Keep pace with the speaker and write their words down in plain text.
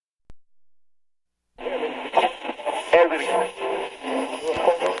Every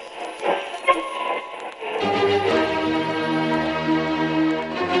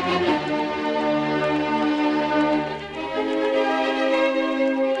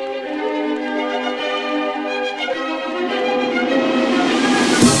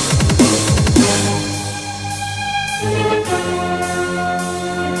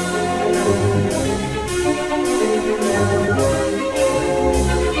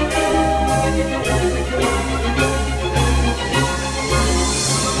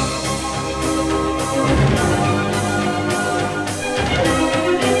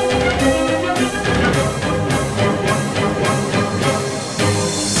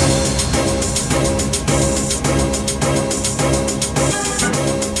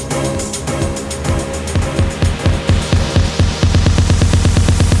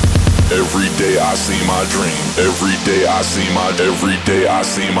day I see my dream. Every day I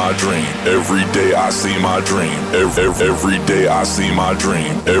see my dream. Every day I see my dream. Every day I see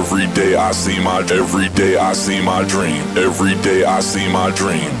my. Every day I see my dream. Every day I see my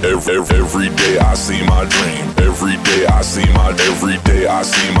dream. Every day I see my dream. Every day I see my. Every day I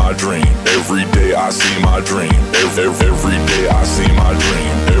see my dream. Every day I see my dream. Every day I see my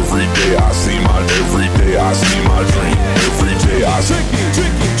dream. Every day I see my. Every day I see my dream. Every day I see.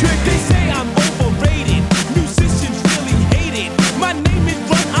 Tricky. They say I'm overrated. Musicians really hate it. My name is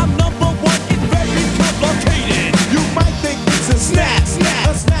Run, I'm number one. It's very complicated. You might think it's a snap, a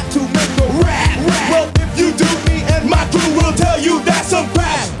snap to make a rap. Well, if you do, me and my crew will tell you that's a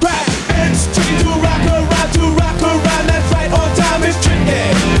rap. It's tricky to rock around. That's right, on time is tricky.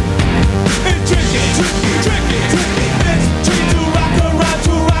 It's tricky. It's tricky to rock around.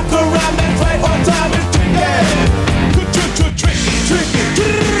 That's right, on time is tricky.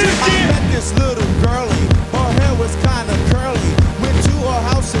 I met this little girlie. Her hair was kinda curly. Went to her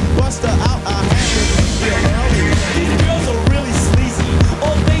house and bust her out. I had to leave here early. These girls are really sleazy.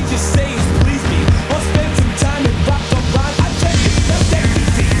 All they just say is please me. Or spend some time and rock the line. I tell you, that's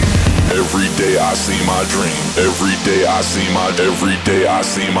easy. Every day I see my dream. Every day I see my. Every day I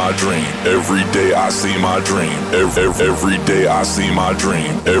see my dream. Every day I see my dream. Every day I see my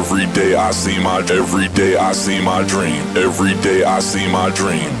dream. Every day I see my. Every day I see my dream. Every day I see my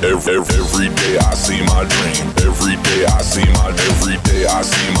dream. Every day I see my dream. Every day I see my. Every day I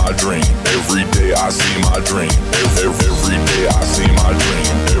see my dream. Every day I see my dream. Every day I see my dream.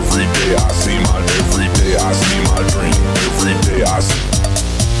 Every day I see my. Every day I see my dream. Every day I see.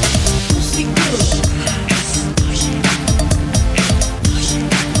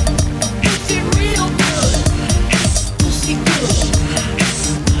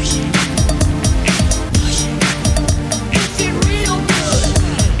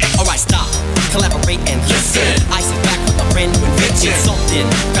 Collaborate and listen. I sit back with a brand new invention. Something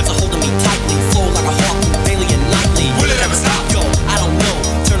grabs a hold of me tightly, flow like a hawk daily and nightly. Will it ever stop? Yo, I don't know.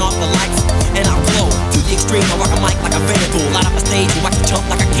 Turn off the lights and I'll glow. To the extreme, I rock a mic like a vandal. Light up a stage and watch it jump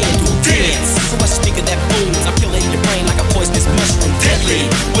like a candle. Dance. So much speaker that booms. I'm killing your brain like a poisonous mushroom. Deadly.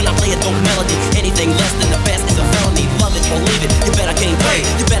 When I play a dope melody, anything less than the best is a felony. Love it or leave it. You better gain weight.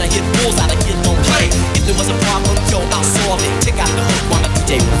 You better hit bulls out of kid don't play. If there was a problem, yo, I'll solve it. Check out the hook while the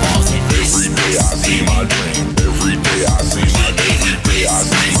DJ revolves it. Every day I see my dream. Every day I see my. Every day I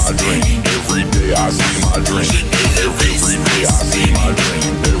see my dream. Every day I see my dream. Every day I see my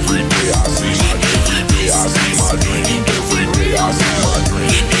dream. Every day I see my. Every day I see my dream. Every day I see my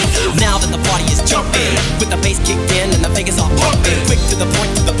dream. Now that the party is jumping, with the bass kicked in and the fingers are pumping. Quick to the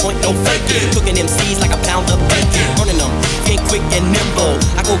point, no faking. Cooking MCs like a pound of bacon. Running them, ain't quick and nimble.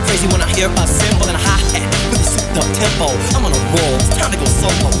 I go crazy when I hear a cymbal and a hi-hat with a souped up tempo. I'm on a roll, it's time to go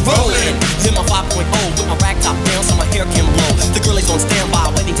solo. Rolling, in my 5.0 with my rag top down so my hair can blow. The girl is on standby,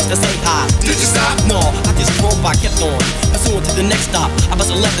 waiting just to say hi. Did you stop? No, I just drove by, kept on. Pursuing to the next stop. I bust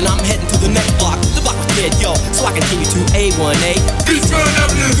a left and I'm heading to the next block. The block was dead, yo, so I continue to A1A. Beachfront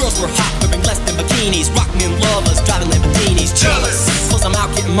Avenue. Girls were hot, wearing less than bikinis. Rock men lovers, driving Lamborghinis. Jealous, cause I'm out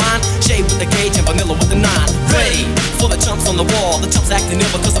getting mine. Shade with the gauge and vanilla with the 9. Ready for the chumps on the wall. The chumps acting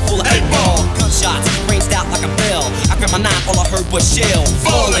ill because I'm full of 8-ball. Gunshots, ranged out like a bell. I grabbed my 9, all I heard was shell.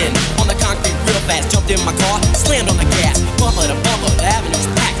 Falling on the concrete real fast. Jumped in my car, slammed on the gas. Bumper to bumper, the avenue's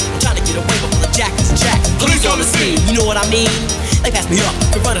packed. I'm trying to get away before the jack is jacked. Police on the scene, you know what I mean? They passed me up,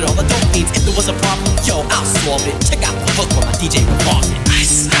 we're running all the dope beats. If there was a problem, yo, I'll solve it. Check out the hook when my DJ revolves it.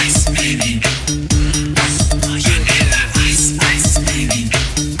 Ice, ice, baby. Ice, ice, baby.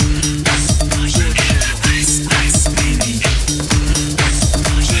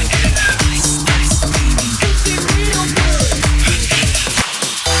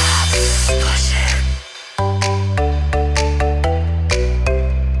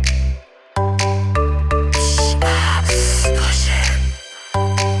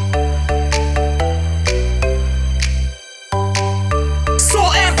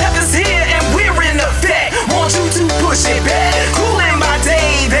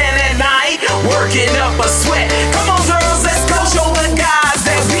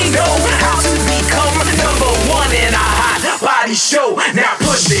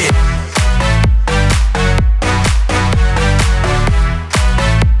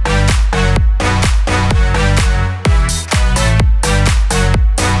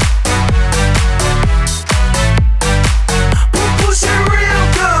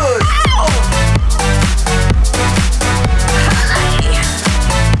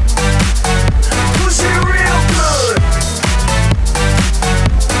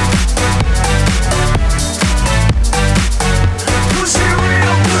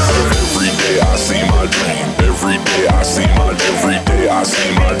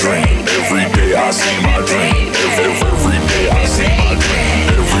 dream. Every day I see my dream. Every day I see my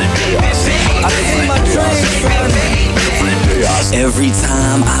dream. Every day I see my dream. Every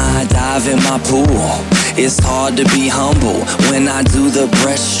time I dive in my pool, it's hard to be humble when I do the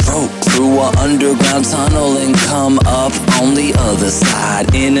breaststroke through an underground tunnel and come up on the other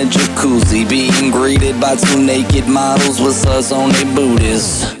side in a jacuzzi, being greeted by two naked models with suds on their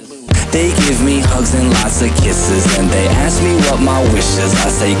booties. They give me hugs and lots of kisses, and they ask me what my wish is. I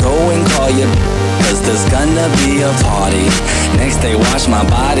say go and call your cause there's gonna be a party. Next they watch my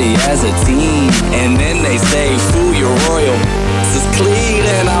body as a teen, and then they say, fool, your royal is clean.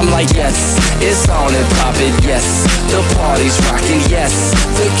 And I'm like, yes, it's on and poppin', yes. The party's rockin', yes.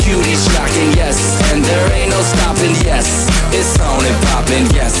 The cutie's shocking, yes. And there ain't no stopping, yes. It's on and poppin',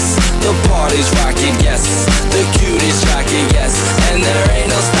 yes. The party's rockin', yes. The cutie's shocking, yes. And there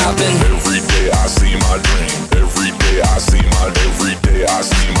ain't no stopping. Every day I see my dream. Every day I see my, every day I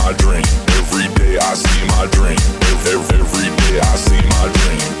see my dream. Every day I see my dream. Every day I see my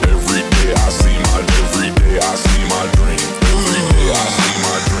dream. Every day I see my, every day I see my dream. Every day I see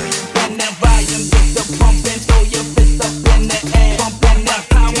my dream. When that volume gets the pumping, throw your fist up in the air. Pump on that,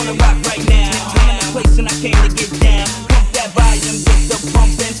 I wanna rock right now. I'm in the place and I came to get down. Pump that volume, get the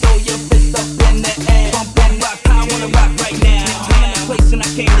pumping, throw your fist up in the air. Pump on rock, I wanna rock right now. I'm in the place and I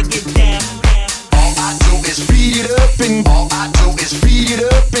came to get down. All I do is feed it up and all I do is feed it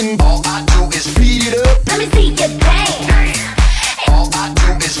up and all I do is feed it up. Let me see you dance. All I do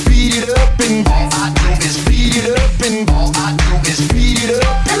is feed it up and all I do is feed it up and all I do is feed it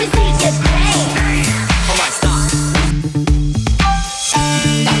up. Let me see you dance. Alright, stop.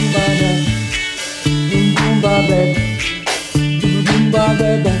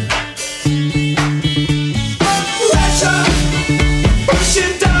 Pressure,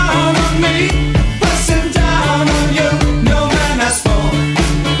 pushing down on me, pressing down on you. No man has fallen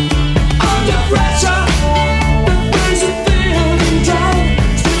under pressure. The things are feeling down,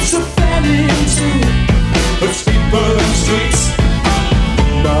 streets are falling into a steeper than streets.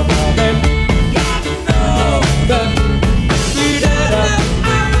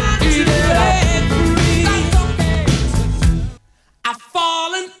 I've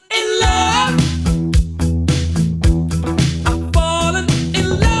fallen in love. I've fallen in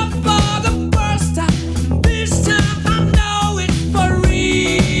love for the first time. This time I know it's for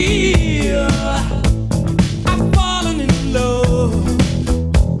real. I've fallen in love.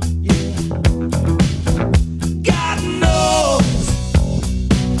 Yeah. God knows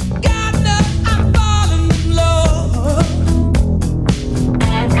I've fallen in love.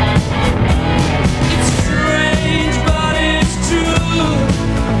 It's strange, but it's true.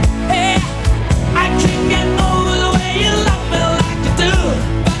 Hey, I can't get over the way you love me like you do.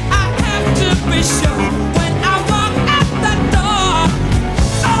 But I have to be sure when I walk out the door.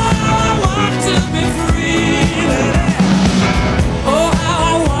 Oh, I want to be free. Oh, how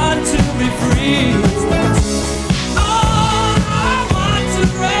I want to be free. Oh, I want to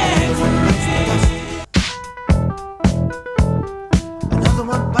break free. Another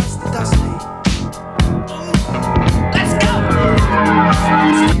one bites the dust. Let's go!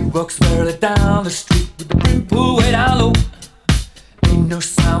 He walks barely down the street with the brim pulled way down low. Ain't no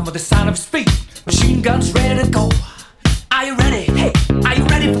sound but the sound of his feet. Machine guns ready to go. Are you ready? Hey, are you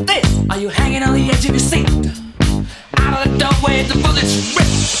ready for this? Are you hanging on the edge of your seat? Out of the doorway, the bullets rip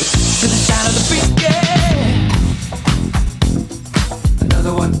to the sound of the beat. Yeah.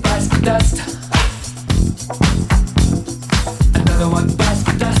 Another one bites the dust. Another one bites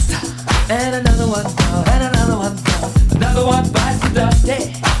the dust. And another one down. And another one down. Another one bites the dust. Yeah.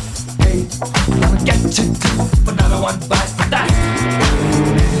 Hey, I'm gonna get you too. Another one bites the dust.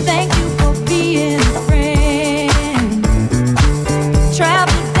 Thank you for being a friend.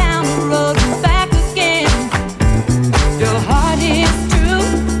 Travel down the road and back again. Your heart is true.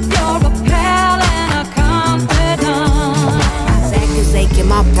 You're a pal and a confidant. My back is aching,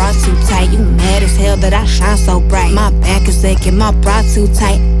 my bra too tight. You mad as hell that I shine so bright. My back is aching, my bra too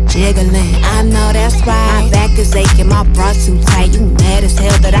tight. Jiggling, I know that's right. My back is aching, my bra too tight. You mad as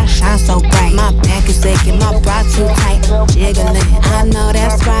hell that I shine so bright. My back is aching, my bra too tight. Jiggling, I know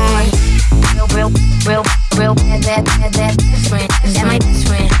that's right. Real bad best friend. That my best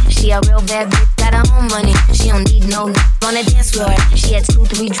friend. She a real bad bitch, got her own money. She don't need no on the dance floor. She had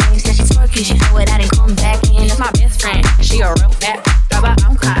 2-3 drinks, now she twerking. She throw it out and come back in. That's my best friend. She a real bad, got her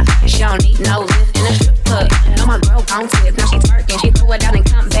own car. She don't need no lift in a strip club. No, my girl gon' tip. Now she twerking, she throw it out and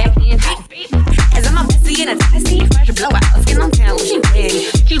come back in. As I'm a bestie in a Tennessee, fresh blowout, skin on town, she ready.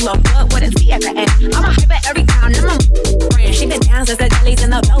 She look good with a T at the end. I'm a hyper every time, I'm a friend. She been down since the jellies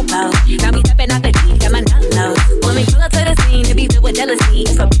and the bobo. Now we stepping out the deep, got my nut low. When we pull up to the scene, to be filled with jealousy.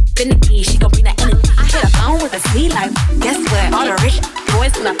 It's a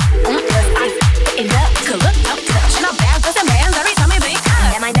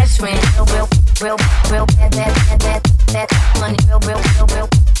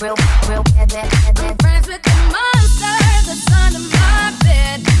I'm friends with the monsters that's under my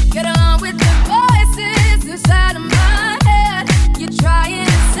bed. Get along with the voices inside of my head. You're trying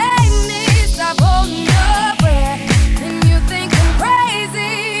to save me, stop holding your breath. And you think I'm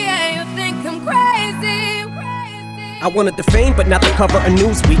crazy, yeah, you think I'm crazy. I wanted the fame, but not the cover of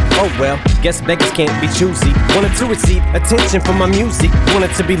Newsweek. Oh well, guess beggars can't be choosy. Wanted to receive attention from my music.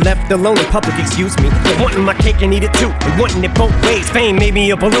 Wanted to be left alone in public, excuse me. But wanting my cake and eat it too, and wanting it both ways. Fame made me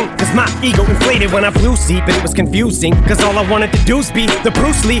a balloon, cause my ego inflated when I flew see. But it was confusing, cause all I wanted to do was be the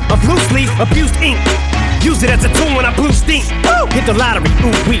Bruce Lee of loosely abused ink. Use it as a tool when I blew steam. Woo! Hit the lottery,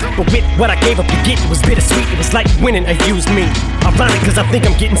 ooh wee. But with what I gave up to get, it was bittersweet. It was like winning a used me. Ironic, cause I think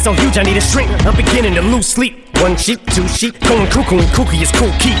I'm getting so huge I need a shrink. I'm beginning to lose sleep. One sheep, two sheep, going cuckoo and kooky is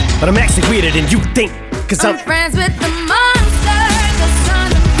cool key. But I'm actually weirder than you think, cause I'm friends with the monsters that's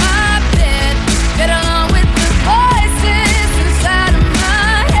under my bed. Get along with the voices inside of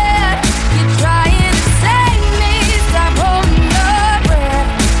my head. You're trying to save me, stop holding your breath.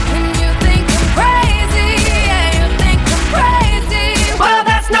 And you think I'm crazy, yeah, you think I'm crazy. Well,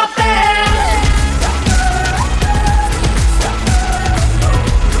 that's not fair.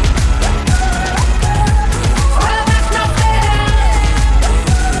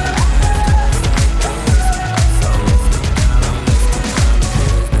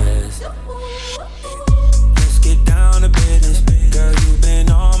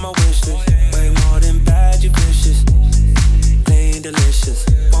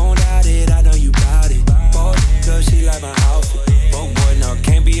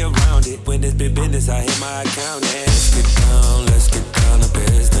 I hit my account and let's get down to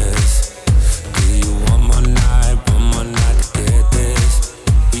business. Do you want more night to get this?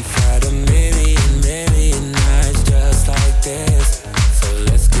 We've had a million nights just like this. So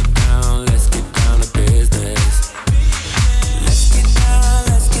let's get down to business. Let's get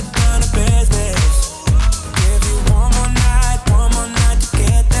down to business. If you want more night to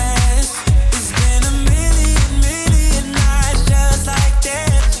get this. It's been a million nights just like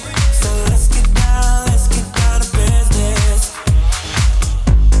this. So let's get down to business.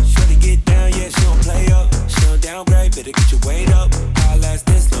 Shorty get down, yeah, she don't play up. She don't downgrade, better get your weight up. How last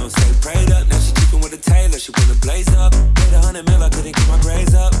this long, stay prayed up. Now she cheapin' with a tailor, she wanna blaze up. Paid 100 mil, I couldn't get my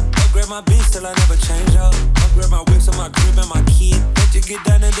grades up. Upgrade my beats till I never change up. Upgrade my whips on my crib and my key. Let you get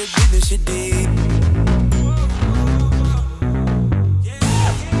down to the business you did.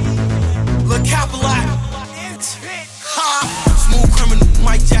 Look, Capital. Smooth criminal,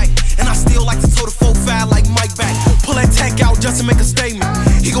 Mike Jack. And I still like to toe the 4-5 like Mike back. Pull that tech out just to make a statement.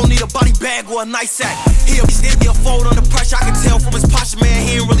 He gon' need a body bag or a nice sack. He'll fold under pressure. I can tell from his posture, man,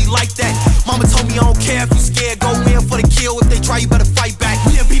 he ain't really like that. Mama told me I don't care if you scared. Go in for the kill. If they try, you better fight back.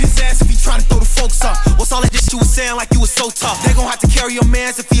 We done beat his ass if he try to throw the folks up. What's all that shit you was saying like you was so tough? They gon' have to carry your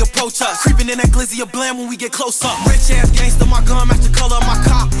mans if he approach us. Creeping in that glizzy of blam when we get close up. Rich ass gangster, my gun match the color of my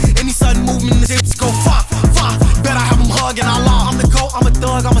car. Any sudden movement, the hips go far. Bet I have him hugging our law. I'm the GOAT, I'm a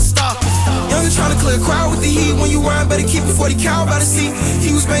thug, I'm a star. Young and trying to clear a crowd with the heat. When you rhyme, better keep it 40 cal by the seat.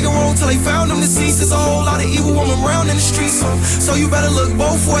 He was banging wrong till they found him deceased. There's a whole lot of evil women around in the streets. So you better look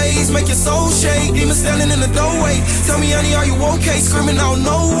both ways, make your soul shake. Demon standing in the doorway. Tell me, honey, are you okay? Screaming out,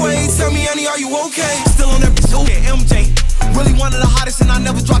 no way. Tell me, honey, are you okay? Still on that bitch, yeah, MJ. Really one of the hottest and I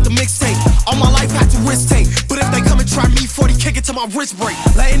never dropped a mixtape. All my life had to risk take. But if they come and try me, 40 kick it till my wrist break.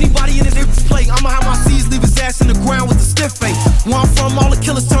 Let anybody in his hips play. I'ma have my C's leave his ass in the ground with a stiff face. Where I'm from, all the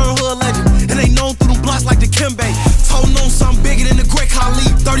killers turn hood legend. And they known through them blocks like the Kimbe. Told on something bigger than the Greg Khali.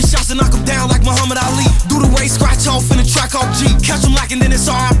 30 shots to knock him down like Muhammad Ali. Do the race, scratch off in the track off G. Catch him lacking, then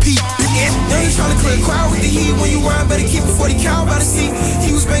it's R.I.P. They ain't tryna clear a crowd with the heat. When you rhyme, better keep it 40 cal by the seat.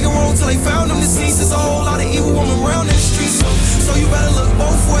 He was banging wrong till they found him deceased. There's a whole lot of evil women around in the streets. So you better look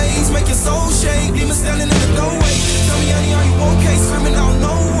both ways, make your soul shake. Demon standing in the doorway. Tell me, honey, are you okay? Screaming out,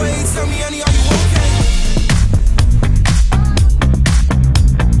 no way. Tell me, honey, are you okay?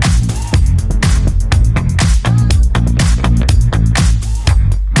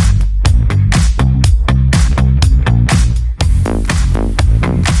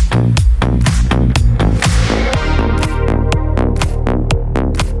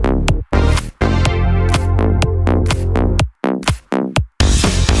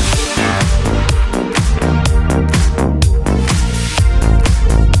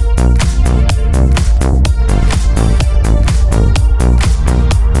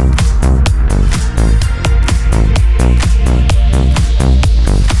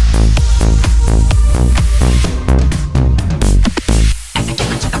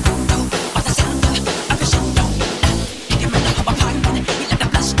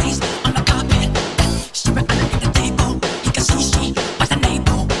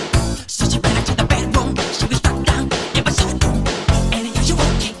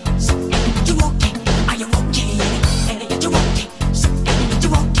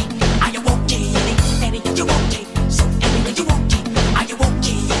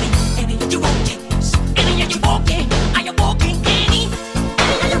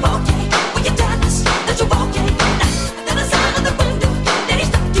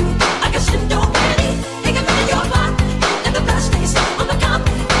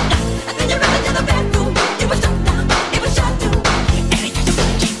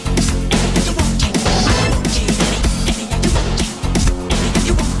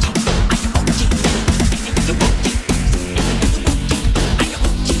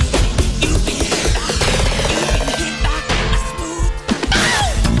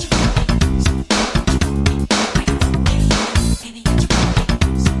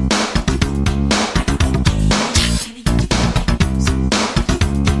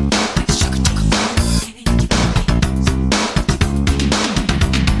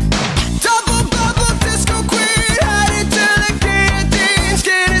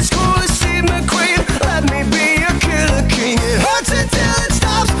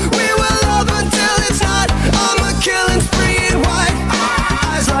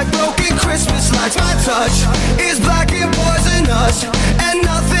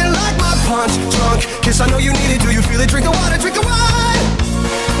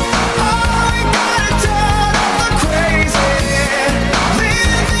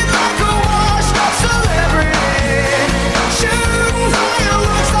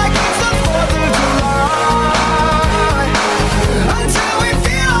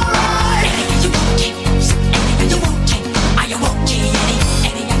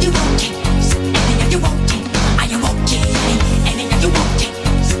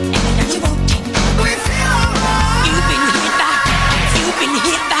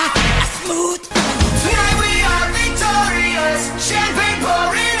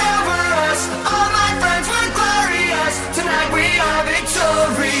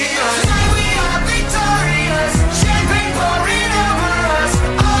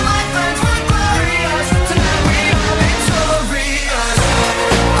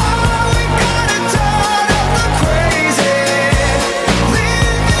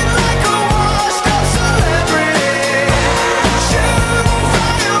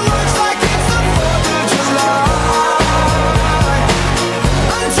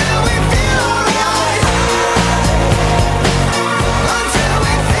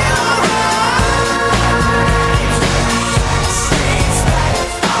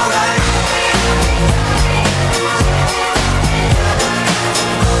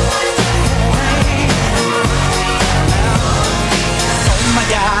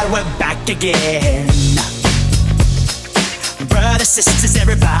 again. Brothers, sisters,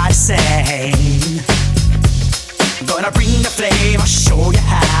 everybody sing. Gonna bring the flame, I'll show you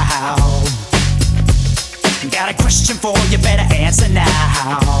how. Got a question for you, better answer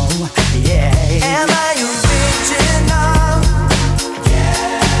now. Yeah. Am I original?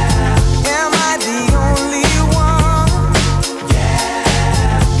 Yeah. Am I the only one?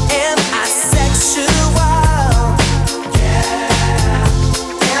 Yeah. Am I sexual? Yeah.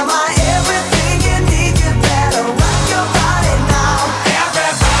 Am I everything you need? You better rock your body now.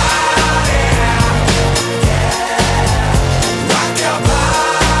 Everybody, yeah. Rock your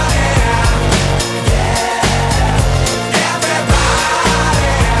body, yeah. Everybody,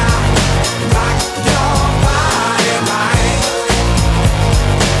 rock your body, right?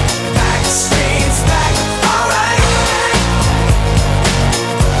 Backstreet's back, alright.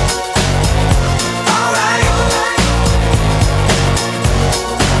 Alright.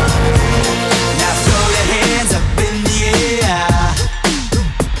 Now throw your hands up in the air.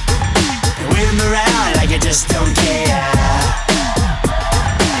 Wave 'em around like you just don't care.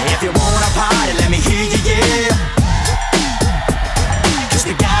 If you wanna party, let me hear you, yeah. 'Cause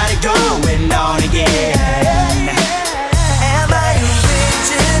we got it going on again. Am I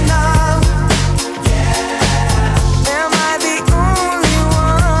original? Yeah. Am I the only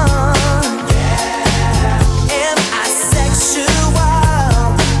one? Yeah. Am I sexual?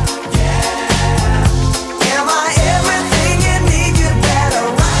 Yeah. Am I everything you need? You better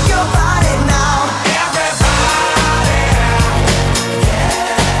rock your body now. Everybody, yeah.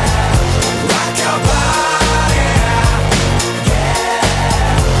 Rock your body, yeah.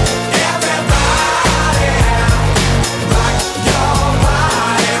 Everybody, rock your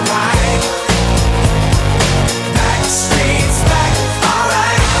body, right? Backstreet's back,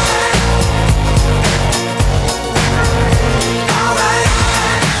 alright. Alright.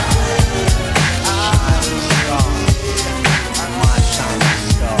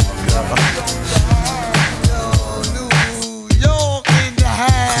 New York in the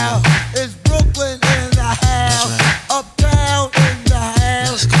house, it's Brooklyn in the house, Uptown in the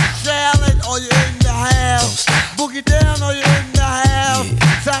house, Charlotte, are you in the house? Boogie Down, are you in the house?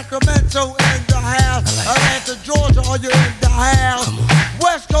 Sacramento in the house, Atlanta, Georgia, are you in the house?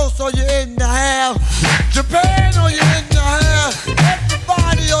 West Coast, are you in the house? Japan, are you in the house?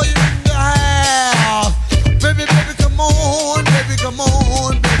 Everybody, are you in the house? Baby, baby, come on, baby, come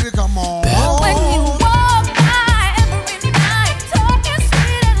on, baby, come on. When you walk by every night, talking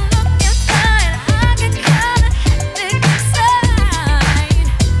sweet and looking fine, I get kinda hectic inside.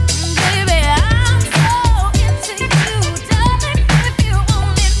 Baby, I'm so into you, darling. If you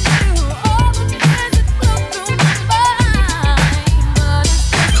only knew all the things that flow through my mind, but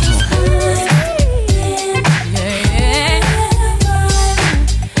it's just sweet, yeah.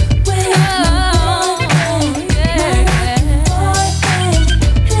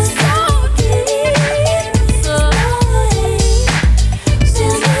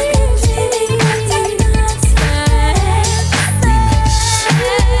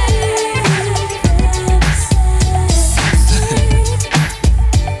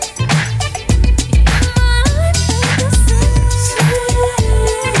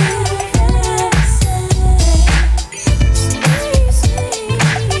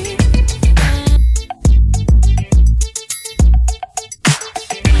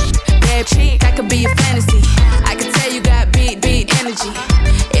 Bad chick, I could be a fantasy. I could tell you got big, big energy.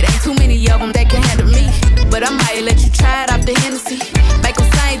 It ain't too many of them that can handle me, but I might let you try it off the Hennessy. Make 'em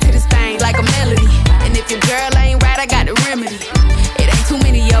sing to this thing like a melody. And if your girl ain't right, I got the remedy. It ain't too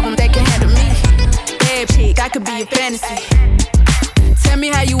many of them that can handle me. Bad chick, I could be a fantasy. Tell me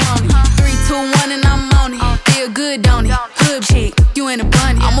how you want it. 3, 2, 1, and I'm on it. Feel good, don't it? Hood chick, you in a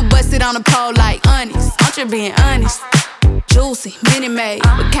bunny. I'ma bust it on the pole like honest. I'm just being honest. Juicy, mini made,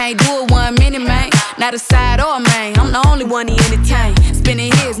 but can't do it 1 minute, man. Not a side or a main. I'm the only one he entertain.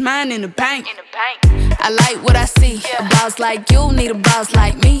 Spending his mind in the bank. I like what I see. A boss like you need a boss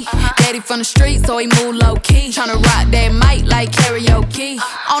like me. Daddy from the street, so he move low key. Tryna rock that mic like karaoke.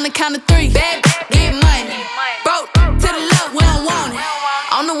 On the count of 3, bad, get money. Broke to the left, we don't want it.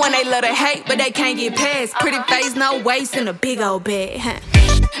 I'm the one they love to hate, but they can't get past. Pretty face, no waist, and a big old bag.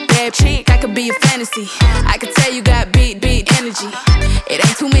 Bad chick, I could be a fantasy. I could tell you got big, big energy. It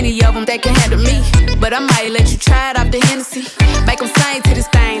ain't too many of them that can handle me, but I might let you try it off the Hennessy. Make 'em sing to this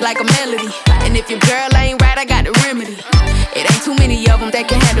thing like a melody. And if your girl ain't right, I got the remedy. It ain't too many of them that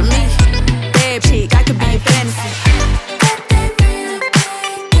can handle me. Bad chick, I could be a fantasy.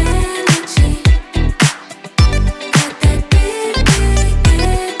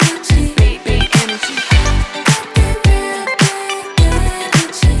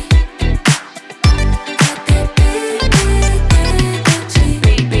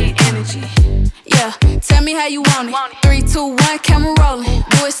 how you want it. 3, 2, 1, camera rolling.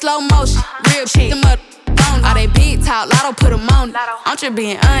 Do it slow motion. Real shit. Them up. All they big talk, Lotto put them on it. I'm just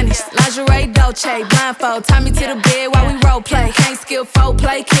being honest. Lingerie, Dolce, blindfold. Tie me to the bed while we role play. Can't skill folk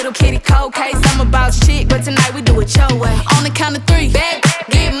play, kiddo, kitty, cold case. I'm about shit, but tonight we do it your way. On the count of 3, bad,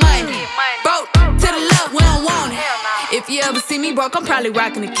 get money. Broke to the left, we don't want it. If you ever see me broke, I'm probably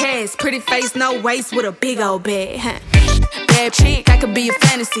rocking the cash. Pretty face, no waist, with a big old bag. Bad chick, I could be a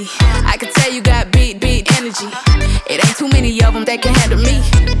fantasy. I could tell you got big energy. It ain't too many of them that can handle me,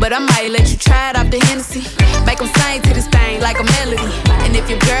 but I might let you try it off the Hennessy. Make them sing to this thing like a melody. And if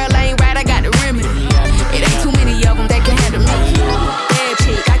your girl ain't right, I got the remedy. It ain't too many of them that can handle me. Bad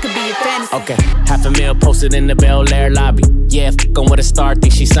chick, I could be a fantasy. Okay, $500,000 posted in the Bel Air lobby. Yeah, f***ing with a star,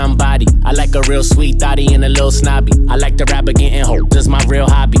 think she somebody. I like a real sweet thotty and a little snobby. I like the rapper getting hoe, that's my real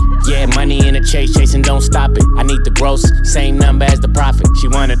hobby. Yeah, money in the chasing, don't stop it. I need the gross, same number as the profit. She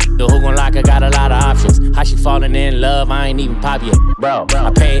wanted the who gon' lock her, got a lot of options. How she falling in love, I ain't even pop yet. Bro,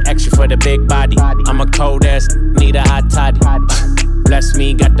 I paid extra for the big body. I'm a cold ass, need a hot toddy. Bless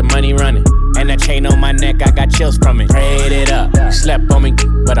me, got the money running. And that chain on my neck, I got chills from it. Prayed it up, you slept on me,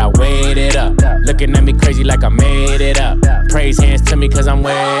 but I weighed it up. Looking at me crazy like I made it up. Praise hands to me cause I'm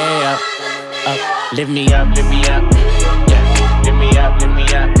way up. Lift me up, lift me up. Yeah, lift me up, lift me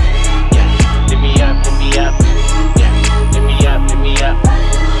up. Yeah, lift me up, lift me up. Yeah, lift me up, lift me up.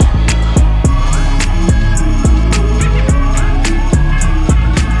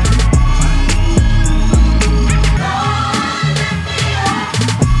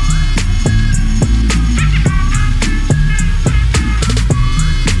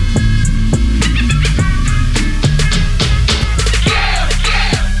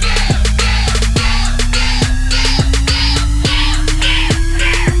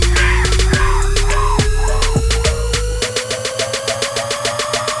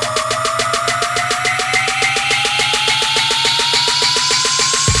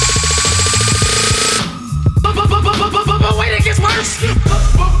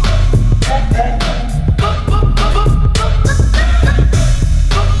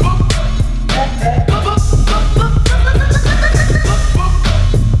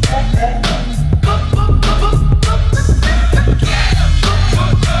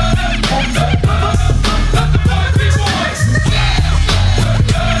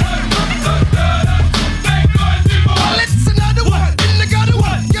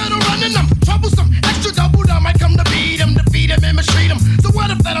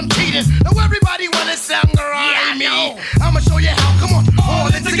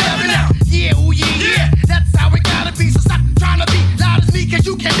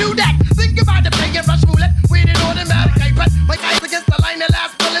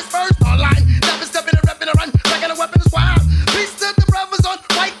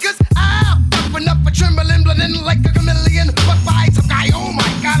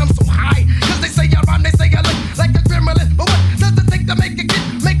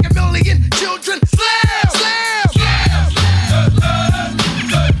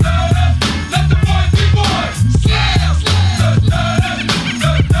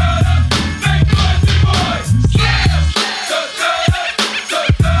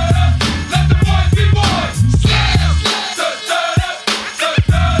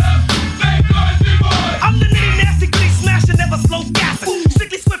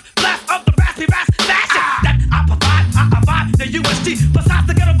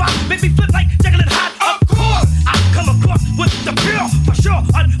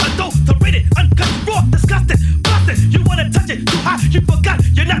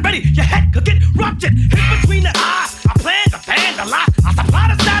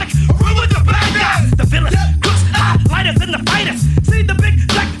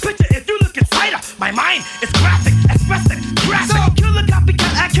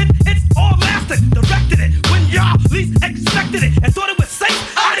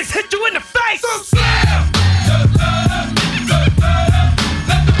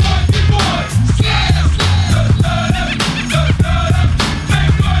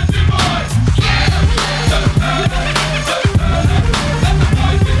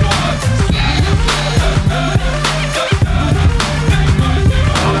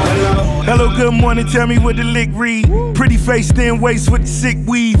 Good morning, tell me what the lick read. Pretty face, thin waist with the sick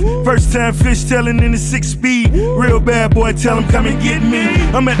weave. First time fish tailing in the 6-speed. Real bad boy, tell him come and get me.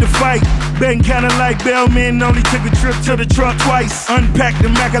 I'm at the fight, betting kinda like Bellman. Only took a trip to the truck twice. Unpacked the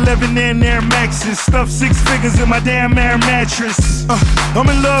Mac 11 and Air Maxes. Stuffed 6 figures in my damn air mattress. I'm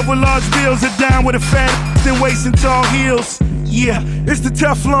in love with large bills, a dime with a fat thin waist and tall heels. Yeah, it's the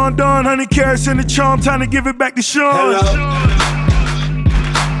Teflon Don, 100 carats in the charm. Time to give it back to Sean. Hello.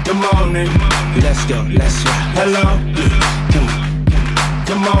 Good morning. let's go, let's go. Hello,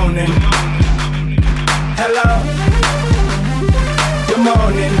 good morning. Hello, good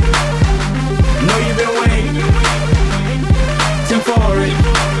morning. Know you've been waiting for it,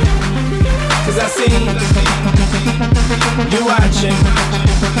 'cause I see you watching.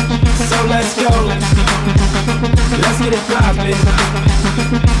 So let's go, let's get it poppin'.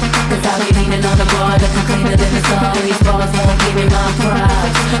 'Cause I'll be leaning on the bar, looking cleaner than the sun. These bars won't give me my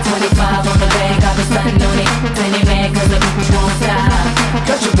pride. 25 on the bank, I've been stunting on it. Plenty mad 'cause the bitch won't stop.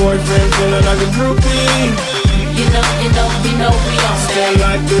 Got your boyfriend feeling like a groupie. You know, we on that. Stand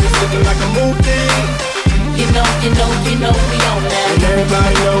like this, looking like a movie. You know, we on that. And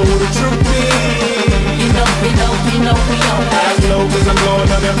everybody know who the truth is. You know, we on that. I know 'cause I'm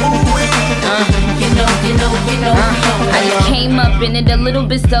blowing on that movie. You know, we on that. I just came up in it a little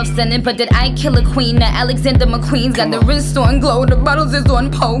bit self-centered, but did I kill a queen? Now Alexander McQueen's got the wrist on glow, the bottles is on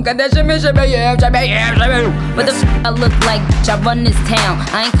poke. Got that shimmy. But the I look like, bitch, I run this town.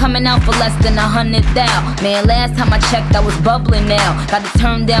 I ain't coming out for less than 100,000. Man, last time I checked, I was bubbling now. Got to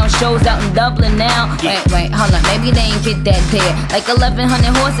turn down shows out in Dublin now. Wait, hold on, maybe they ain't get that there. Like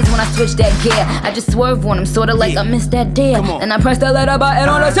 1,100 horses when I switch that gear. I just swerve on them, sorta like I missed that deal. And I press the letter button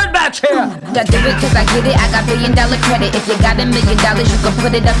on the sit back chair. I do it 'cause I get it, I got $1 billion credit. If you got $1 million, you can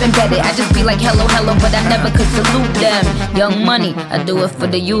put it up and bet it. I just be like hello, but I never could salute them. Young money, I do it for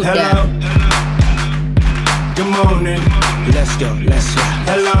the youth there. Good morning, let's go, let's go.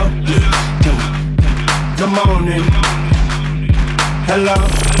 Hello, good morning. Hello.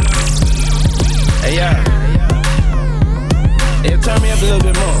 Hey, yeah. Hey, turn me up a little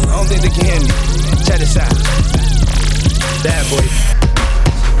bit more. I don't think they can hear me. Check this out. Bad boy.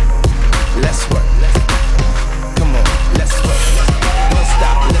 Let's work. Come on, let's work. Don't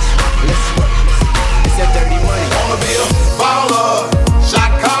stop, let's work. It's that dirty money. Wanna be a baller,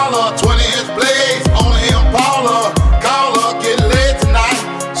 shot caller, 20-inch blades, only Impala. Caller, get laid tonight.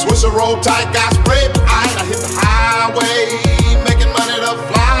 Switch a roll tight, got spray behind. I hit the highway, making money the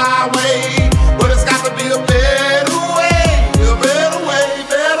flyway. But it's got to be a better way,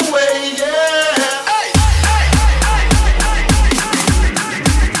 yeah.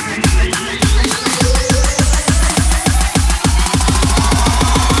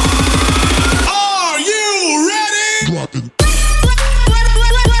 Are you ready? Drop it.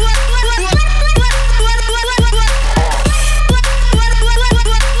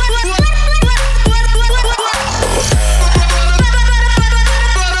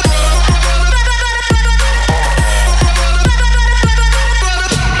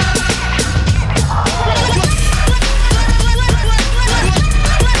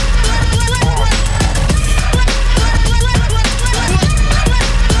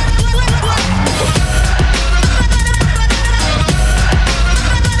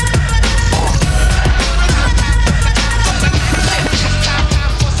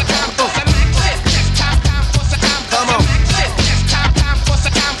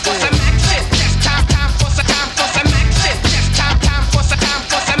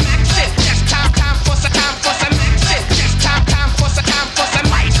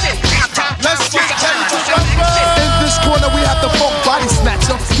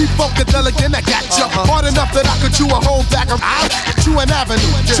 Again, I got you. Hard enough that I could chew a whole bag of chew an avenue,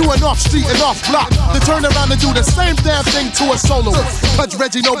 chewing off street and off block. To turn around and do the same damn thing to a solo. Touch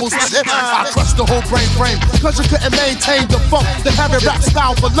Reggie Noble's shit. I crushed the whole brain frame. Cause you couldn't maintain the funk. Then have it rap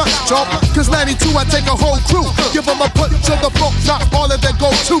style for lunch, chump. Cause 92, I take a whole crew. Give them a punch to the book, not all of them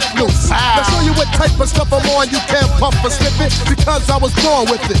go too loose. I'll show you what type of stuff I'm on. You can't pump or slip it because I was born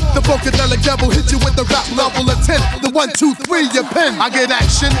with it. The Vocadelic devil hit you with the rap level of 10. The 1, 2, 3, your pen. I get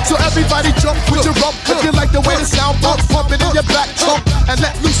action. So everybody jump with your rump. If you like the way the sound bumps, pump it in your back trunk. And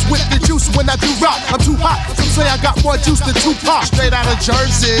let loose with the juice when I do rock. I'm too hot. Some say I got more juice than Tupac. Straight out of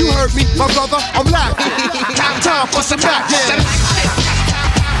Jersey. You heard me, my brother. I'm laughing. Time for some back.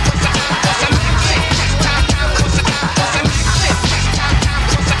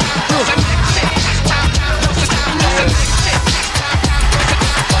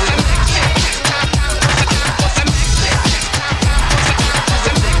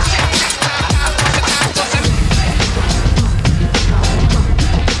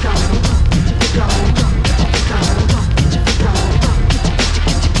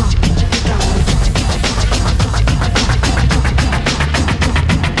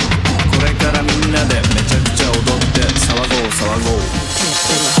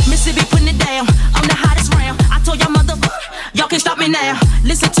 Now,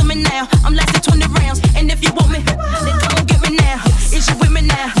 listen to me now. I'm lasting 20 rounds, and if you want me, then come on get me now. Is you with me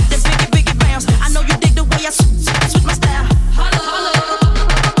now? The biggie bounce. I know you dig the way I switch my style. Holla, holla.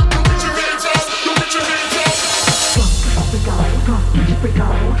 Put your hands up.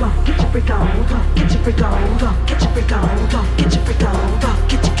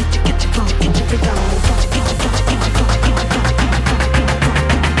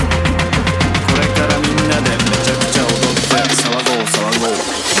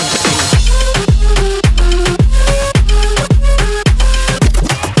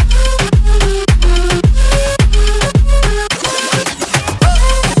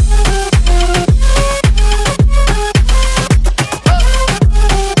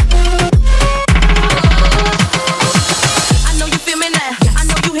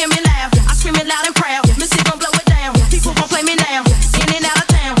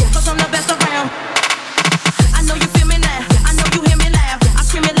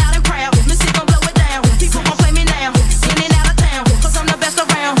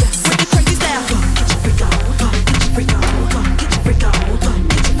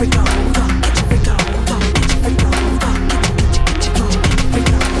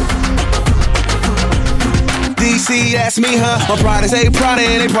 DC, that's me, huh? My pride say Prada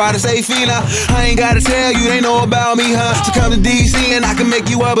and they pride say Fina. I ain't gotta tell you, they know about me, huh? So come to DC and I can make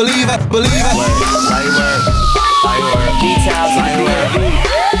you a believer. Details on the beat.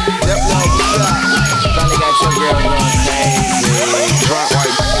 Finally got your girl going crazy. Drunk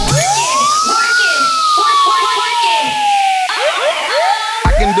white.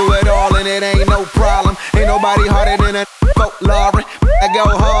 I can do it all and it ain't no problem. Ain't nobody harder than a folklore. I go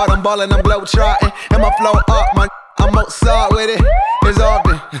hard, I'm ballin', I'm globe-trotting. And my flow up, I'm Mozart with it. It's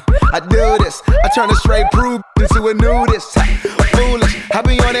often I do this. I turn a straight prude into a nudist. Foolish, I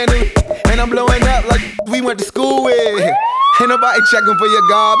be on that new and I'm blowing up like we went to school with. Ain't nobody checking for your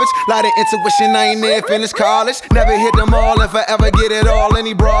garbage. Lot of intuition, I ain't there, finished college. Never hit them all, if I ever get it all.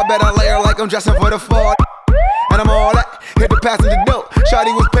 Any broad better layer like I'm dressing for the fall. And I'm all that, hit the passenger dope.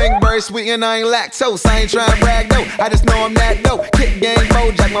 Shawty was pink, very sweet, and I ain't lactose. I ain't trying to brag though, I just know I'm that dope. Kick game,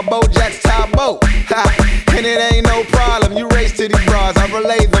 Bojack, my Bojack's top boat. And it ain't no problem, you race to these bras, I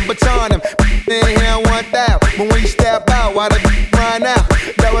relay them, baton them. In here, 1,000, but when you step out, why the run out?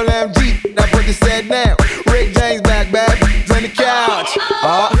 Double MG, now put the set down. Rick James back, bad on the couch.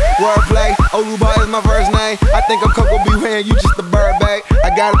 Wordplay, Oluba is my first name. I think I'm Coco B. When you just a bird, babe.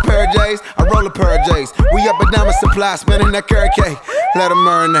 I got a pair of J's, I roll a pair of J's. We up and down with supply, spinning that carrot cake. Let them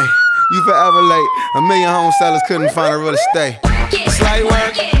marinate, you forever late. A million home sellers couldn't find a real estate. Slight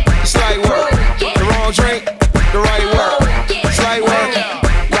work, slight work. The wrong drink, the right work. Slight work,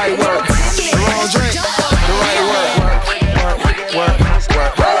 right work. The wrong drink, the right work. Work,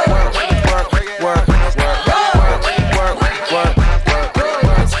 work, work, work, work, work, work,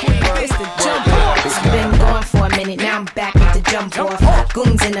 Been going for a minute, now I'm back with the jump off.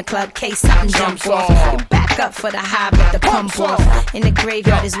 Goons in the club, case something jump off. You back up for the high, but the pump off. In the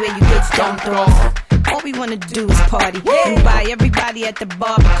graveyard is where you get dumped off. All we wanna do is party and buy everybody at the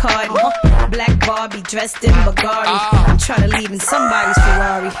bar Bacardi. Black Barbie dressed in Bugatti. I'm tryna leave in somebody's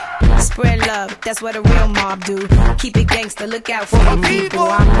Ferrari. Spread love, that's what a real mob do. Keep it gangster, look out for the people.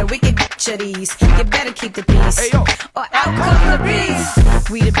 I'm the wicked bitch of these. You better keep the peace, or out come the beast.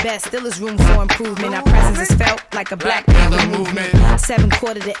 We the best, still is room for improvement. Our presence is felt like a black people movement.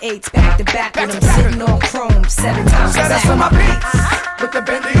 7/4 to 8, back to back with them sitting on chrome 7 times. So that's for my beats. With the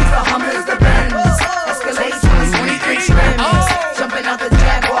Bentleys, the Hummers, the Benz. Escalade 23 trims. Jumping out the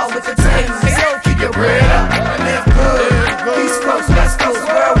Jaguar with the Timbs. Keep your bread up and live good. East Coast, West Coast,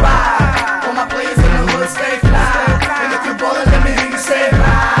 worldwide. All my players in the hood stay fly. And if you ballin', let me hear you say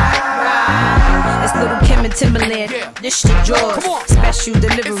ride. It's Little Kim and Timberland. This shit yours. Special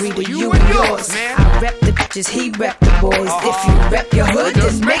delivery to you and yours. I rep the bitches, he rep the boys. If you rep your hood,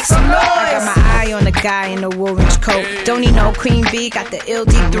 just make some noise. I got my eye on the guy in the orange coat. Don't need no queen bee, got the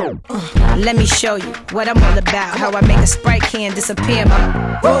LD throat. Let me show you what I'm all about. How I make a Sprite can disappear.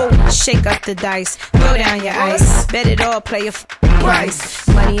 Shake up the dice, throw down your ice. Bet it all, play a price.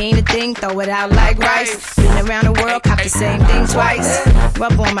 Money ain't a thing, throw it out like rice. Been around the world, cop the same thing twice.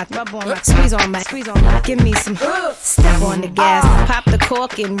 Rub on my, squeeze on my. Give me some, step on the gas. Pop the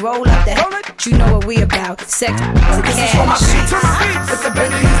cork and roll up the head. You know what we about, sex to cash. With the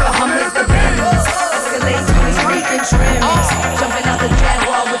Bentleys, the Hummers, the Benz. Escalade 23 inch rims. Jumping out the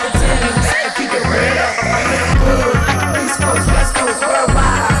Jaguar with the Timbs. Keep your bread up and live good. East Coast, West Coast,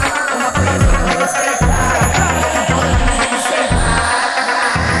 worldwide. All my players in the hood stay fly.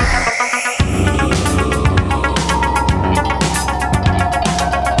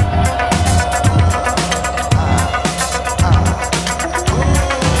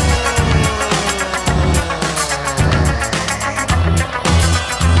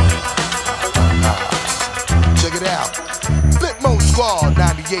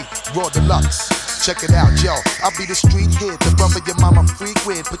 Raw Deluxe. Check it out, yo. I'll be the street kid, the brother your mama freak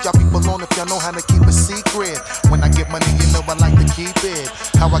with. Put y'all people on if y'all know how to keep a secret. When I get money, you know I like to keep it.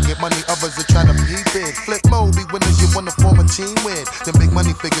 How I get money, others are trying to peep it. Flip mode, be winners you wanna form a team with. Them big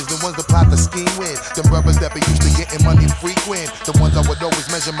money figures, the ones that plot the scheme with. Them brothers that be used to getting money frequent. The ones I would always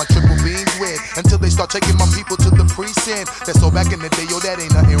measure my triple beams with. Until they start taking my people to the precinct. That's so back in the day, yo, that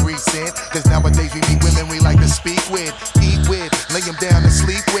ain't nothing recent. Cause nowadays we meet women we like to speak with, eat with, lay them down and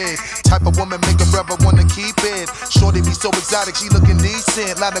sleep with. Type of woman make a brother wanna keep it. Shorty be so exotic, she looking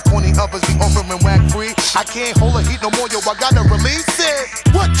decent. Lot of corny others be offering whack free. I can't hold her heat no more, yo, I gotta release it.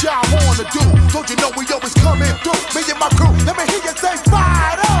 What y'all wanna do? Don't you know we always coming through? Me and my crew, let me hear you say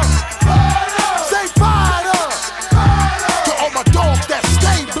fired up. Say fired up. To all my dogs that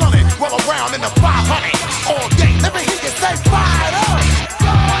stay blunted, roll around in the 500 all day. Let me hear you say fired up.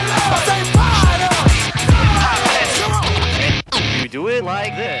 Say fired up. You do it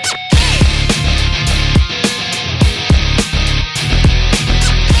like this.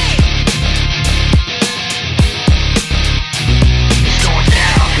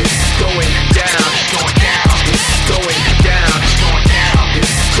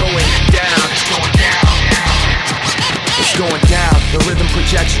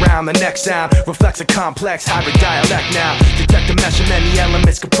 projects round. The next sound reflects a complex hybrid dialect now. Detect the mesh of many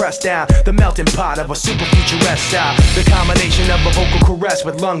elements compressed down. The melting pot of a super futuresque style. The combination of a vocal caress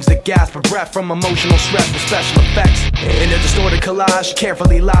with lungs that gasp for breath from emotional stress with special effects. In a distorted collage,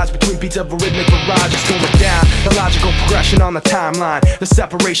 carefully lies between beats of a rhythmic barrage. It's going down, the logical progression on the timeline. The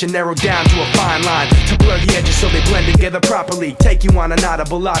separation narrowed down to a fine line to blur the edges so they blend together properly. Take you on an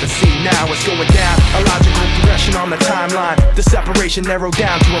audible odyssey. Now it's going down, a logical progression on the timeline. The separation narrowed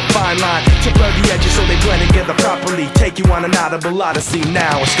down to a fine line to blur the edges so they blend together properly. Take you on an audible odyssey.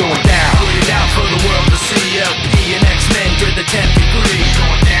 Now it's going down. Put it out for the world to see. LP and X-Men to the 10th degree.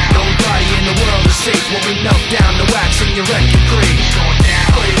 Going down. Nobody in the world is safe when we melt down the wax in your record crease. Going down.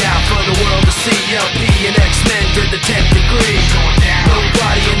 Put it out for the world to see. LP and X-Men to the 10th degree. Going down.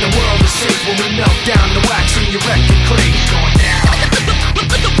 Nobody in the world is safe when we melt down the wax in your record crease. Going down.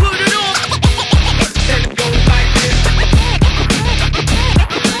 Put it on. And go like this.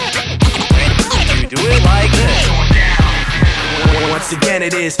 You do it like this. Once again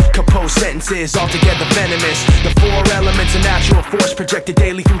it is composed sentences, altogether venomous. The four elements of natural force projected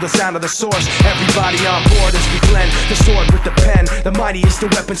daily through the sound of the source. Everybody on board as we blend the sword with the pen. The mightiest the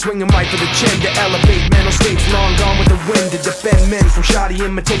weapon swinging right for the chin. To elevate mental states long gone with the wind. To defend men from shoddy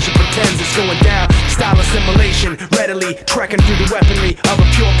imitation pretends it's going down. Style assimilation, readily trekking through the weaponry of a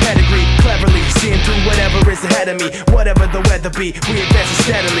pure pedigree. Cleverly seeing through whatever is ahead of me. Whatever the weather be, we advance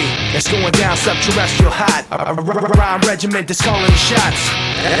steadily. It's going down subterrestrial hot. A rhyme regiment is calling the shots.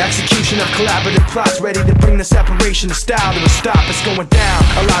 Execution of collaborative plots ready to bring the separation of style to a stop. It's going down,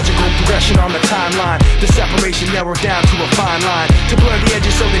 a logical progression on the timeline. The separation narrowed down to a fine line to blur the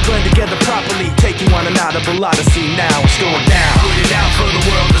edges so they blend together properly. Take you on an audible odyssey. Now it's going down. Put it out for the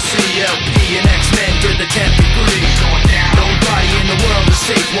world to see. LP and X-Men to the 10th degree. Going down. Nobody in the world is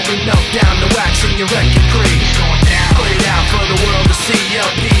safe when we melt down the wax in your record crease. Going down. Put it out for the world to see.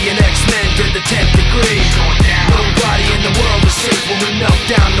 LP and X-Men to the 10th degree. Going down. Nobody in the world is safe when we melt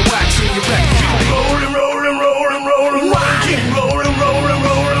down the wax in your record crease. Rolling, rolling, rolling, rolling, rolling. Keep rolling, rolling,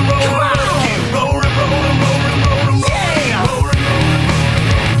 rolling, rolling. Keep rolling, rolling, rolling, rolling, rolling.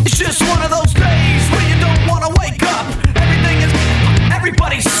 It's just one of those days where you don't wanna wake up.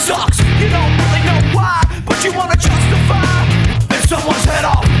 Everybody sucks. You don't really know why, but you wanna justify. If someone's head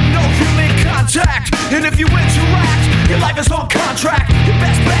off, no human contact. And if you interact, your life is on contract. Your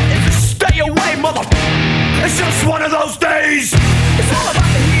best bet is to stay away, mother. It's just one of those days. It's all about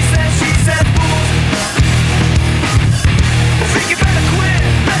the he said, she said fools. I think you better quit,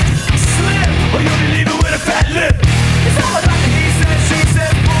 better slip, or you'll be leaving with a fat lip. It's all about the he said, she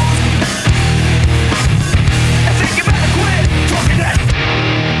said fools. I think you better quit talking that.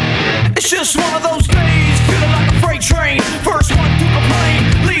 It's just one of those days, feeling like a freight train. First one to complain,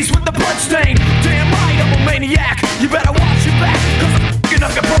 leaves with the blood stain. Damn right, I'm a maniac. You better watch your back, cause I'm f***ing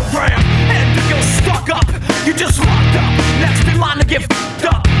up your program. And if you're stuck up, you just locked up. Next in line to get f***ed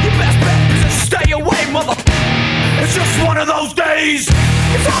up. Your best bet is to stay away, mother. It's just one of those days.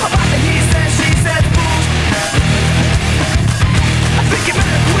 It's all about the he said, she said fools. I think you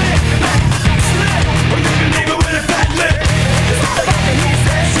better quit, slip, or you can leave it with a fat lip. It's all about the he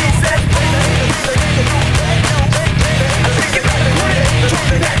said, she said fools. I think you better quit,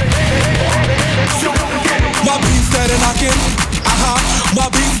 talking that. My beat steady knocking, my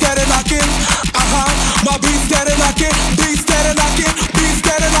beat steady knocking, my beat steady knocking, beat steady knocking, beat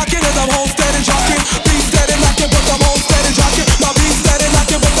steady knocking, and I'm home steady jocking. Beat steady knocking, but I'm home steady jocking. My beat steady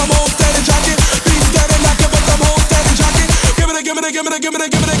knocking, but I'm home steady jocking. Beat steady knocking, but I'm home steady jocking. Give me the, give me the, give me the, give me the,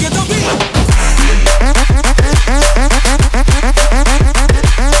 give me the, get the beat.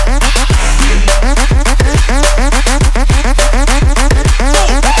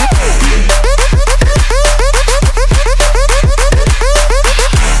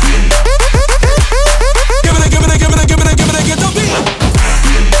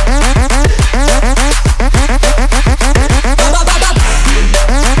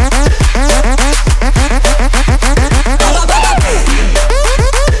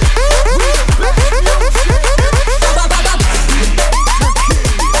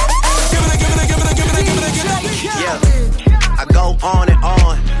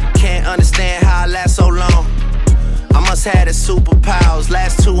 Had its superpowers,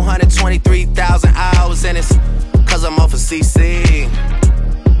 last 223,000 hours, and it's cause I'm off of CC,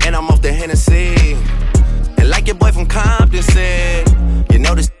 and I'm off the Hennessy. And like your boy from Compton said, you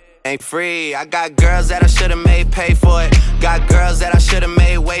know this ain't free. I got girls that I should've made pay for it. Got girls that I should've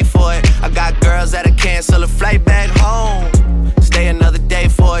made wait for it. I got girls that'll cancel a flight back home, stay another day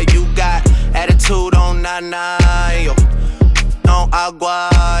for it. You got attitude on nana, yo, on agua,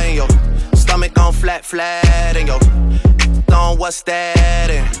 yo, stomach on flat, and yo, on on what's that?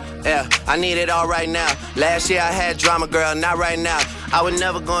 And yeah, I need it all right now. Last year I had drama, girl, not right now. I would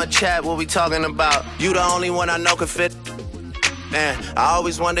never go and chat what we talking about. You the only one I know can fit. Man, I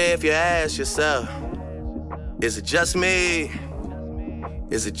always wonder if you ask yourself, is it just me?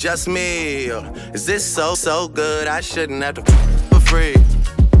 Is it just me? Or is this so good I shouldn't have to for free?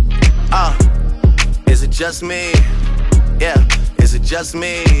 Is it just me? Yeah, is it just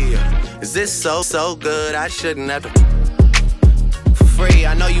me? Is this so good I shouldn't have to for free?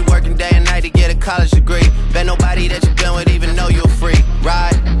 I know you working day and night to get a college degree. Bet nobody that you been with even know you're free,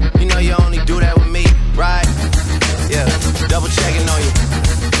 right? You know you only do that with me, right? Yeah, double checking on you.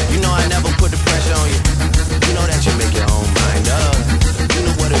 You know I never put the pressure on you. You know that you make your own mind up. You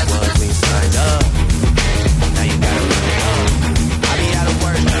knew what it was when you signed up. Now you gotta run it up. I be out of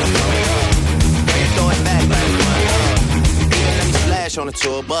work, now you throw it up. Then you throw it back like it's my love. Even let me splash on the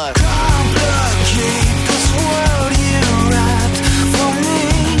tour bus. Complicate this world you write for me.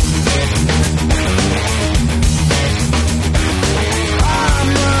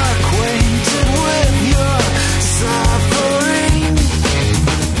 I'm acquainted with your suffering.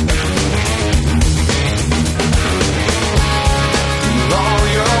 All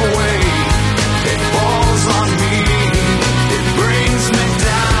your weight, it falls on me. It brings me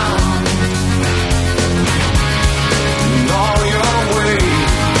down. All your weight,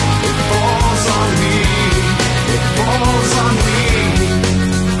 it falls on me. It falls on me.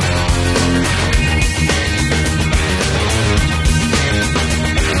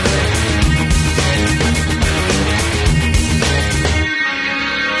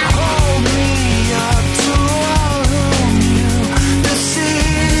 Hold me up to all whom you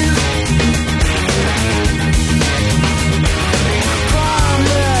deceive.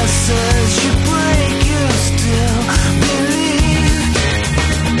 Promises you break, you still believe.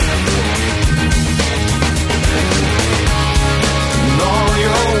 All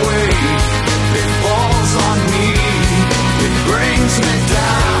your weight, it falls on me. It brings me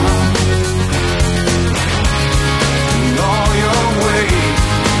down. All your weight,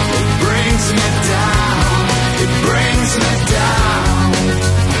 it brings me down. It brings me down.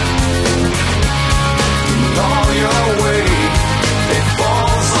 All your weight, it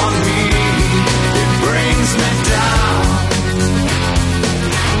falls on me. It brings me down.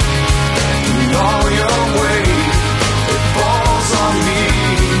 All your weight, it falls on me.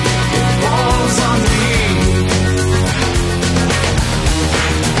 It falls on me.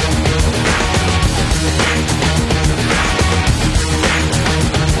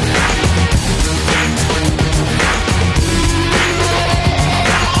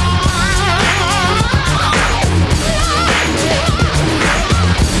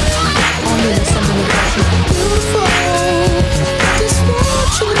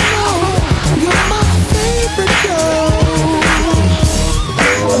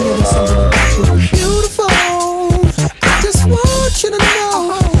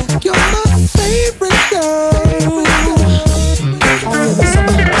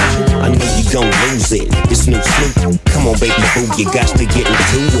 I know you gon' lose it. It's new Snoop. Come on, baby boo, you got to get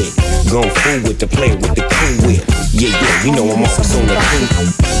into it. Gon' fool with the player with the cool with. Yeah, you know I'm always on the cool.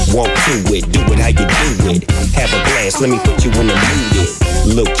 Walk to it, do it how you do it. Have a glass, let me put you in the mood.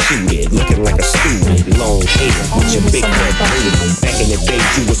 Look cute, looking like a student. Long hair with your big red boot. Back in the day,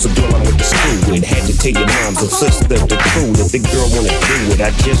 you was the girl I went to school with. Had to tell your moms and sister the crew. If the girl wanna do it, I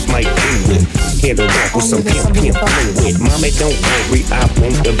just might do it. Hit her walk with some pimp fluid. Mommy, don't worry, I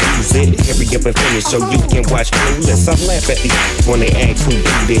won't abuse it. Hurry up and finish so you can watch Clueless. I laugh at these when they ask who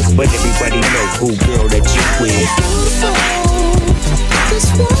do this, but everybody know who girl that you is.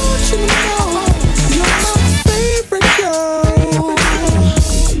 Just want you to know you're my favorite girl.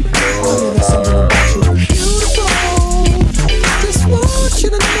 Beautiful. Just want you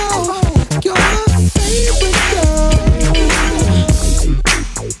to know you're my favorite girl.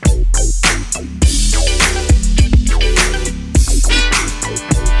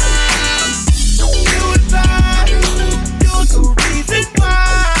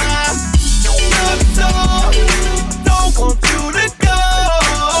 Don't want you to go.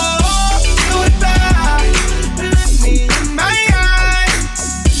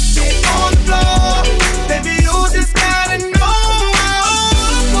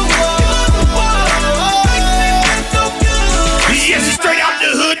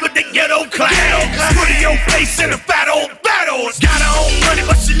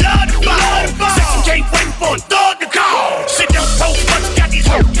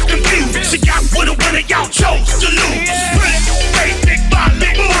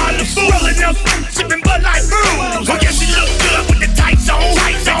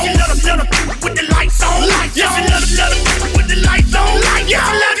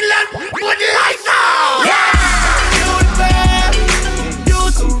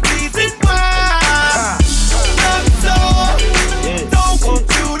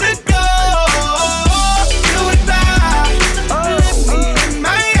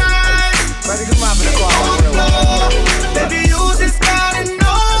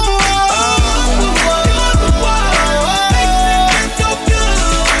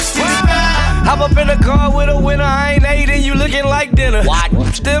 Hop up in the car with a winner, I ain't ate and you looking like dinner. What?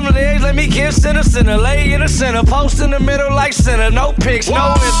 Them legs, let me kiss center, lay in the center, post in the middle like center. No pics,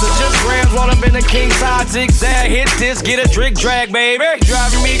 no Insta, just grams, roll up in the king side, zigzag, hit this, get a drink drag, baby.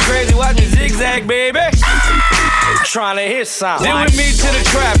 Driving me crazy, watch me zigzag, baby. Trying to hit something. Deal with me to the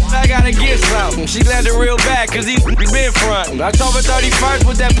trap, I gotta get something. She glad the real bad, cause he been frontin'. October 31st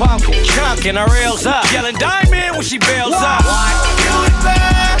with that pumpkin, chunkin' her rails up. Yelling diamond when she bails up. You and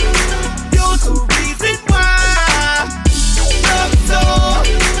bad, you're the reason why. Love so,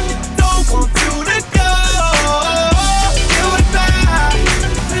 don't want you to go. You and bad,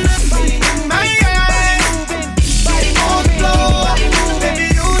 look me in my eyes. Body on the floor, baby,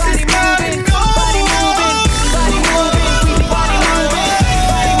 you just gotta go.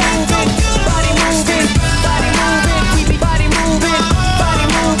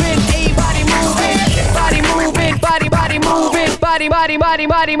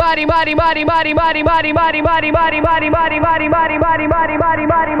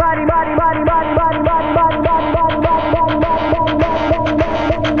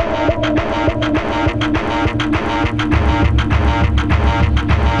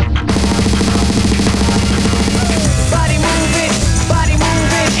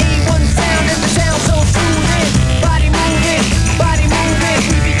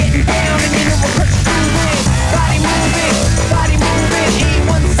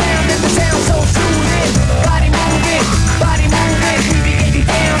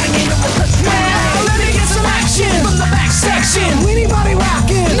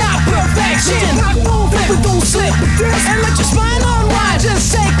 And let your spine unwind,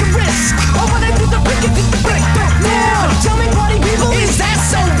 just take a risk. I wanna do the break it, the break now. Tell me, party people, is that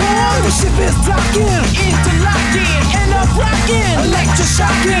so wrong? The ship is docking, interlocking, end up rocking,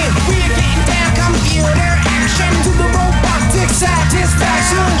 electroshocking. We're getting down, computer action to the robotic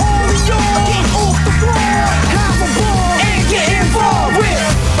satisfaction. All of yours, get off the floor, have a ball, and get involved with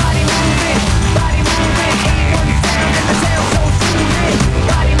body moving, A1 sound, and the sound so soothing.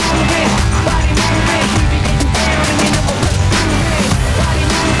 Body moving, body moving.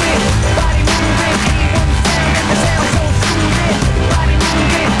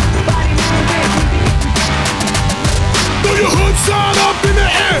 Throw your hood sign up in the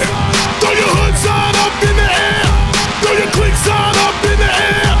air. Throw your hood sign up in the air. Throw your click sign up in the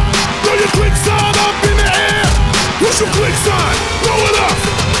air. Throw your click sign up in the air. What's your click sign? Throw it up.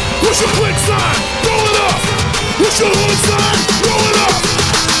 What's your click sign? Throw it up. What's your hood sign? Throw it up.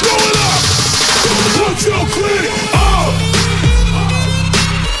 Throw it up. What's your click up?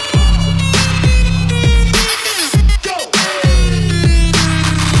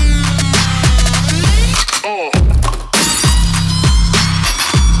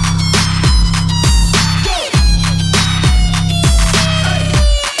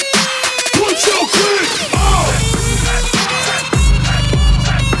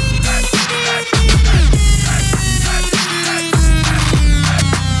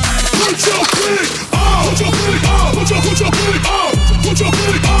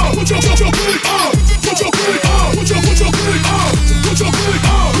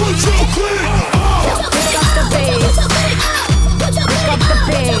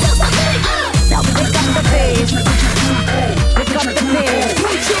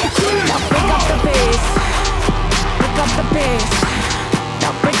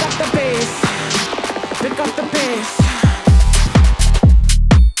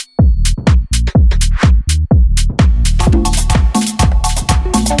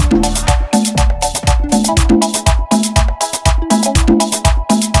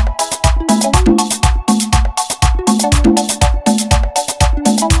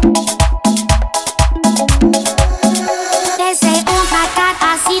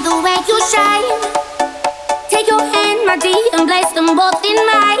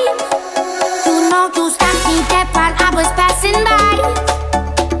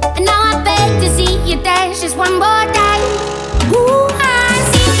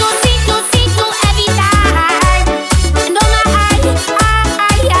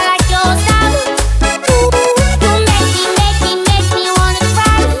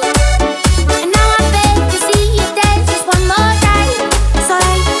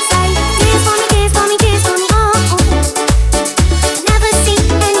 Never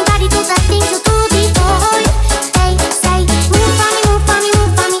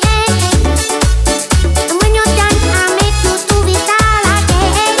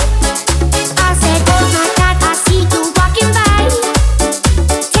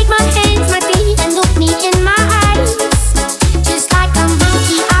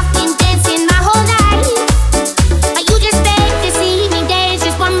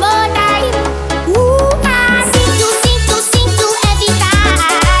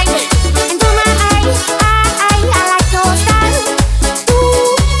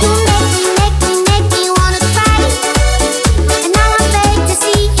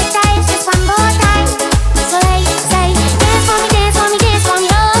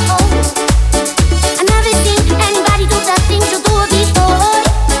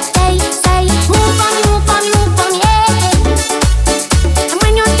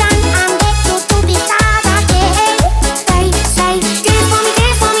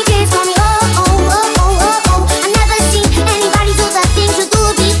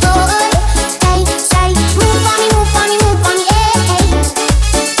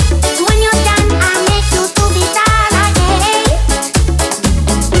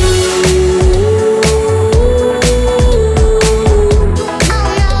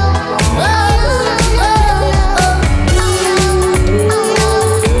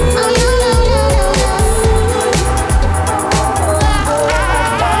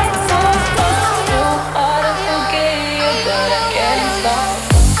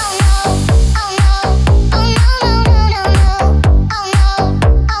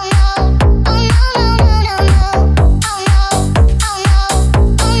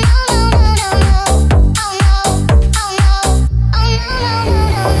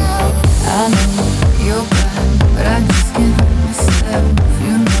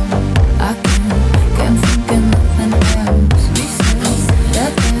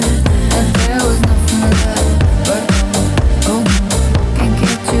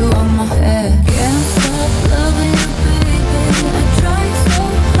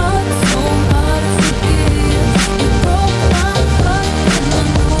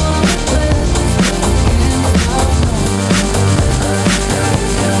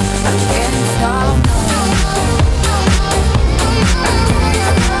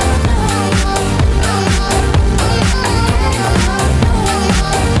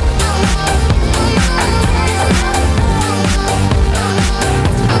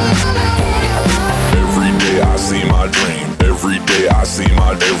I see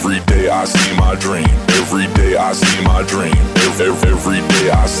my every day I see my dream. Every day I see my dream. Every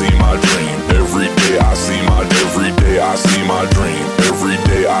day I see my dream. Every day I see my every day I see my dream. Every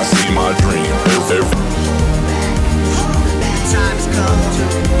day I see my dream. Time has come to.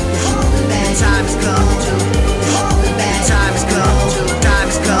 Time has come to. Time has come to. Time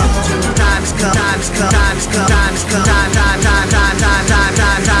has come to. Time has come. Time has come. Time has come. Time has come.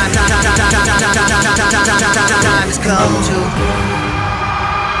 Time has come to.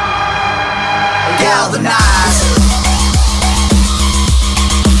 Galvanize.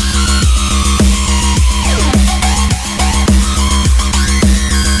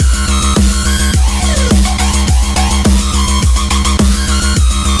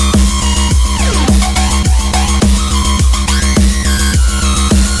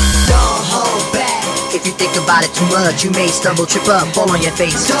 About it too much, you may stumble, trip up, fall on your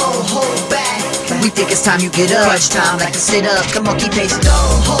face. Don't hold back. We think it's time you get up. Crunch time like a sit up. Come on, keep pace.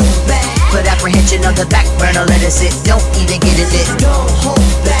 Don't hold back. Put apprehension on the back burner, let it sit. Don't even get it lit. Don't hold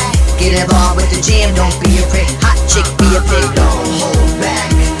back. Get involved with the jam, don't be a prick. Hot chick, be a pig. Don't hold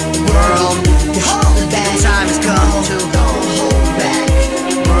back. World, you're holding back. The time has come to. Don't hold back.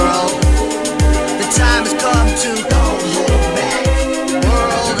 World, the time has come to. Don't hold back.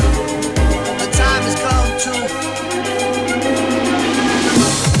 World, the time has come to.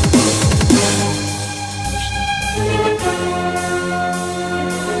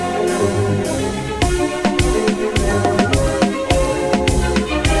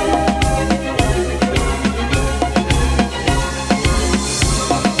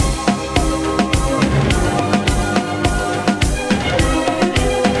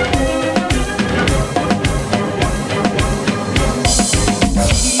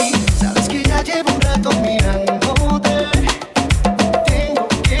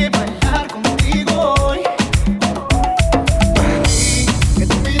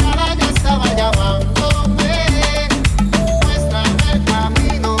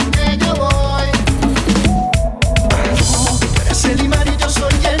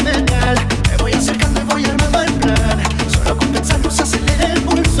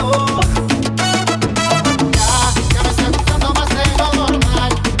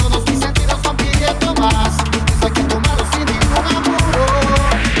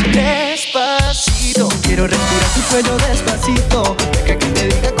 Despacito, deja que te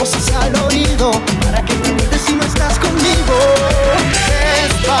diga cosas al oído, para que te olvides si no estás conmigo.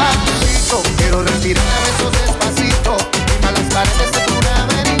 Despacito, quiero respirar besos despacito, firma las paredes de tu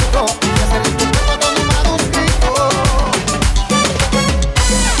laberinto, y hacer de tu cuerpo todo un manuscrito.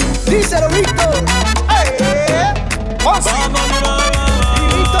 Díselo, Víctor.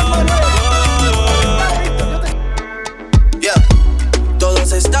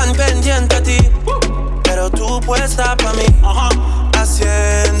 Todos están pendientes a ti, pero tú puesta pa' mí,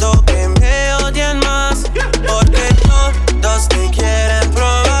 haciendo que me odien más, porque todos te quieren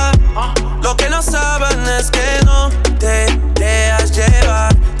probar. Lo que no saben es que no te dejas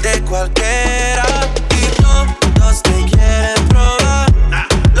llevar de cualquiera, y todos te quieren probar.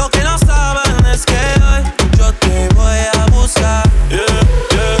 Lo que no saben es que hoy yo te voy a buscar.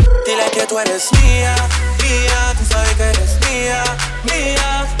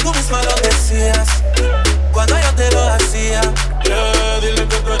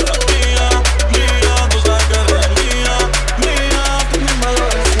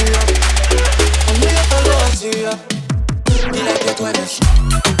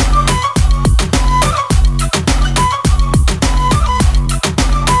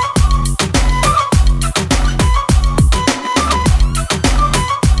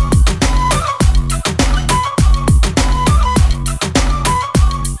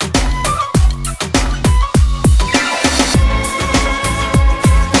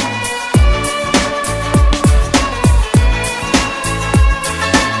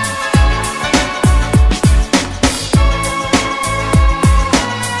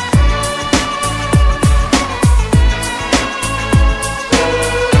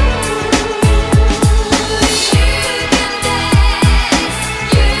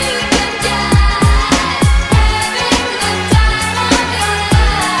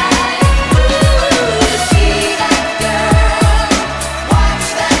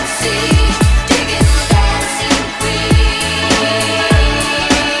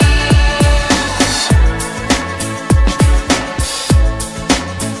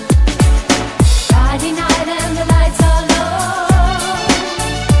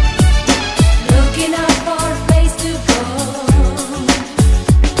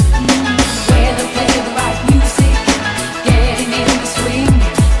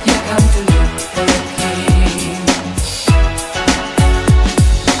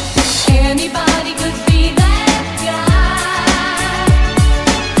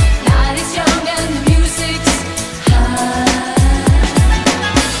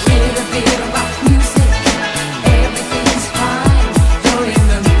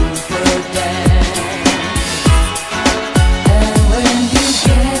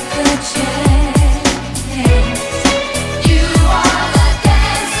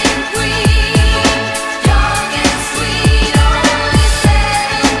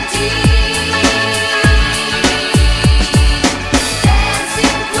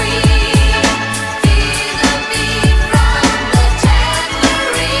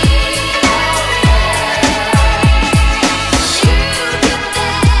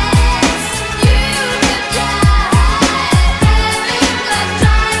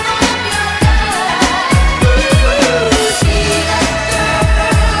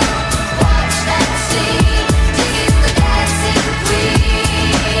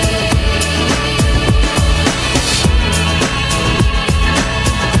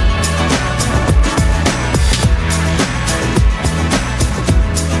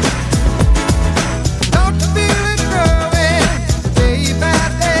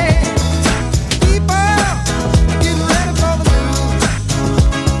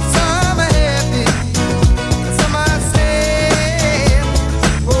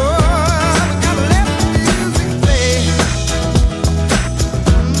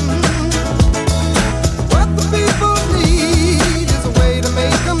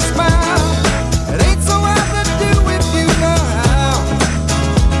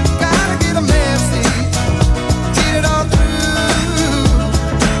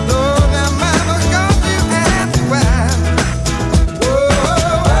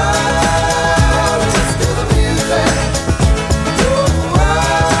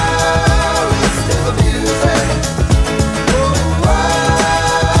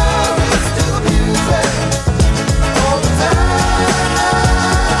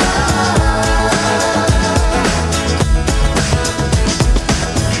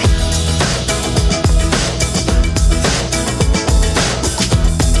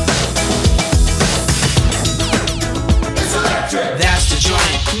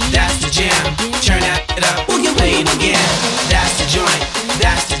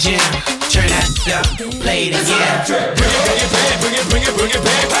 jam. Turn that up, play it again. Bring it back, bring it back, bring it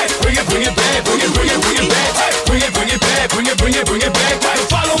back, bring it back, bring it back, bring it back. The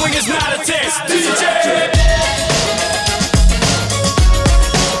following is not a test, DJ.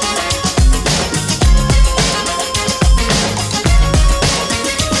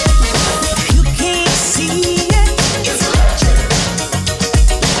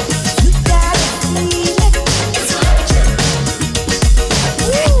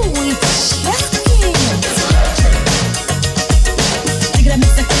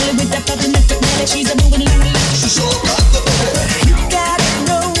 She's a moving along, she's so got the baby. You gotta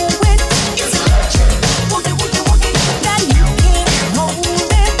know it. It's electric. Woogie, woogie, woogie. That you can't hold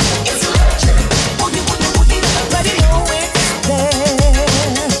it. It's electric. Woogie, woogie, woogie. But you know it's there.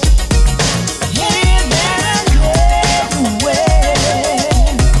 Here, there, and everywhere.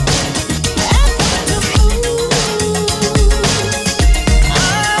 After the move,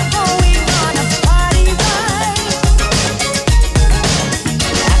 I'm going on a party ride.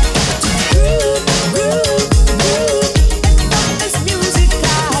 This music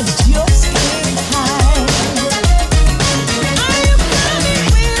I just can't hide. Are you coming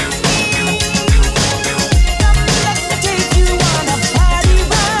with me? Come let me take you on a party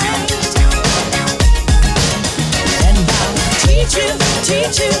ride. And I'll teach you,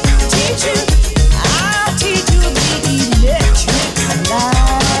 teach you, teach you. I'll teach you the electric slide.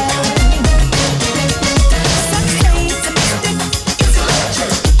 Some say it's a mystic, it's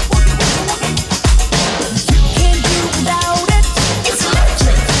electric. Woogie, woogie, woogie. You can't do without it. It's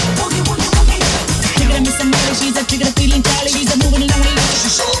electric. Woogie, woogie, woogie. Take it and miss a melody. She's a trigger, feeling jolly. She's a moving along.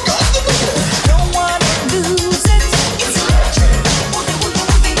 She's so got the baby. Don't wanna lose it. It's electric. Woogie, woogie,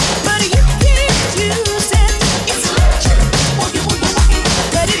 woogie. But you can't use it. It's electric. Woogie, woogie, woogie.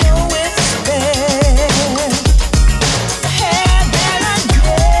 But you know it's there. Here, there, and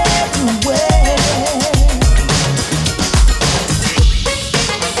everywhere.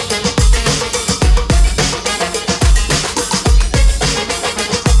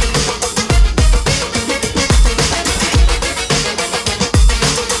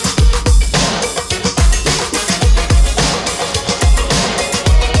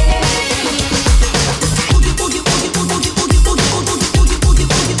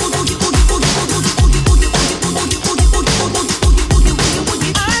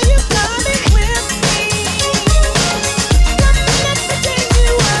 Are you coming with me? Come let me take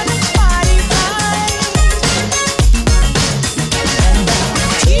you on a party ride. And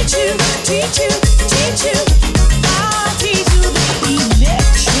I'll teach you, teach you, teach you. I'll teach you the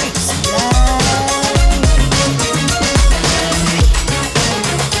electric slide.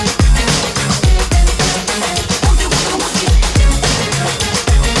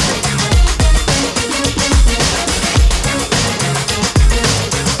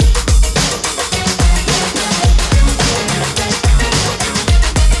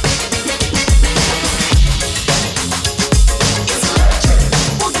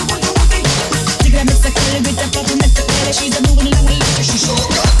 Take it, Mr. Kelly, with the purple, Mr. Kelly. She's a moving along, she's so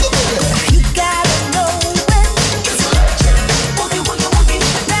got the baby. You gotta know it. It's electric. Woogie, woogie, woogie.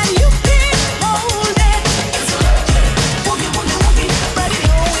 That you can't hold it. It's electric. Woogie, woogie, woogie. But you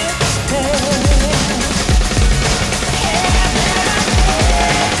know it's there.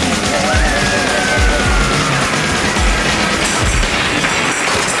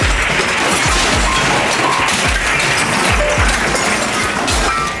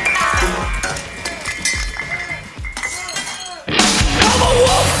 I'm a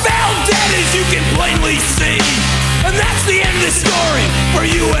wolf found dead, as you can plainly see. And that's the end of the story for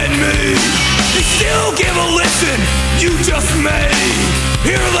you and me. You still give a listen, you just may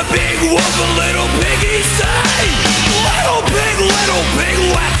hear the big wolf and little piggy say, little pig,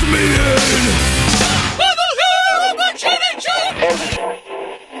 let me in.